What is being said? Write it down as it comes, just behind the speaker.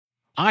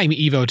I'm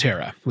Evo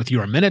Terra with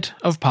your Minute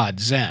of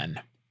Pod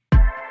Zen.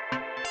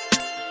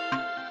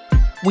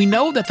 We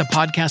know that the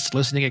podcast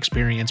listening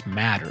experience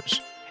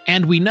matters,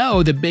 and we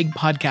know the big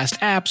podcast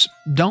apps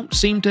don't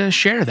seem to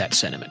share that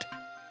sentiment.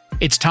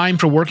 It's time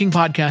for working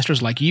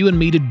podcasters like you and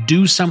me to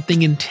do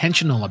something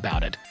intentional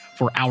about it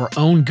for our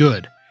own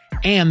good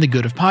and the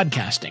good of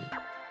podcasting.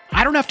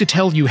 I don't have to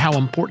tell you how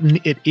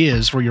important it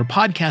is for your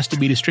podcast to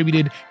be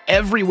distributed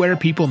everywhere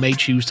people may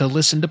choose to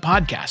listen to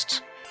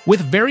podcasts.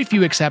 With very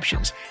few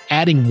exceptions,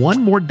 adding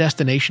one more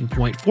destination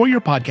point for your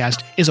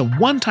podcast is a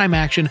one-time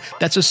action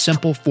that's a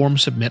simple form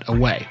submit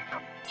away.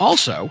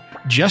 Also,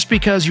 just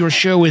because your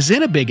show is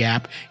in a big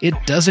app, it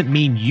doesn't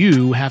mean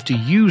you have to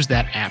use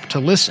that app to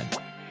listen.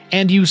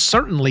 And you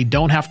certainly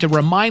don't have to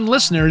remind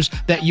listeners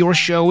that your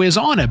show is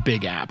on a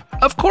big app.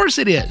 Of course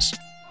it is.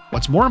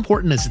 What's more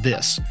important is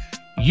this.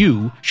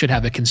 You should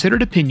have a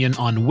considered opinion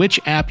on which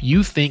app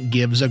you think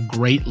gives a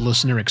great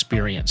listener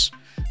experience,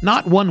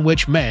 not one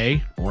which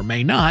may, or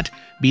may not,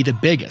 be the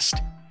biggest.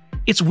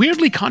 It's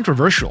weirdly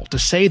controversial to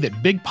say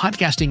that big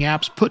podcasting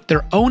apps put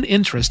their own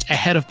interest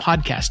ahead of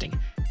podcasting,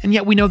 and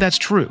yet we know that's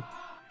true.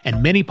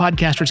 And many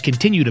podcasters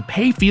continue to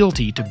pay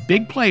fealty to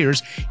big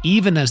players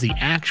even as the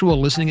actual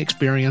listening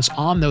experience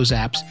on those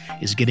apps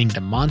is getting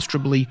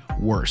demonstrably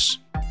worse.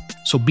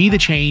 So be the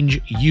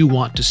change you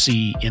want to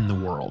see in the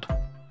world.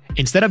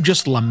 Instead of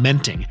just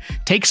lamenting,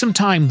 take some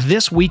time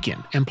this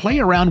weekend and play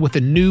around with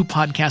a new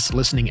podcast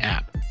listening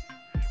app.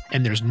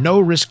 And there's no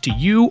risk to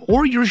you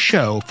or your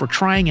show for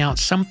trying out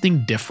something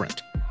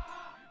different.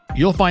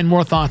 You'll find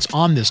more thoughts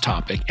on this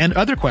topic and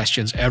other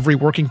questions every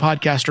working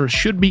podcaster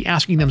should be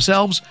asking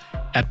themselves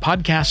at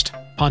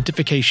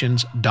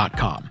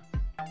podcastpontifications.com.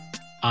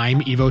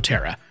 I'm Evo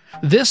Terra.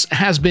 This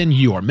has been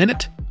your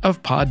Minute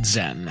of Pod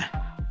Zen.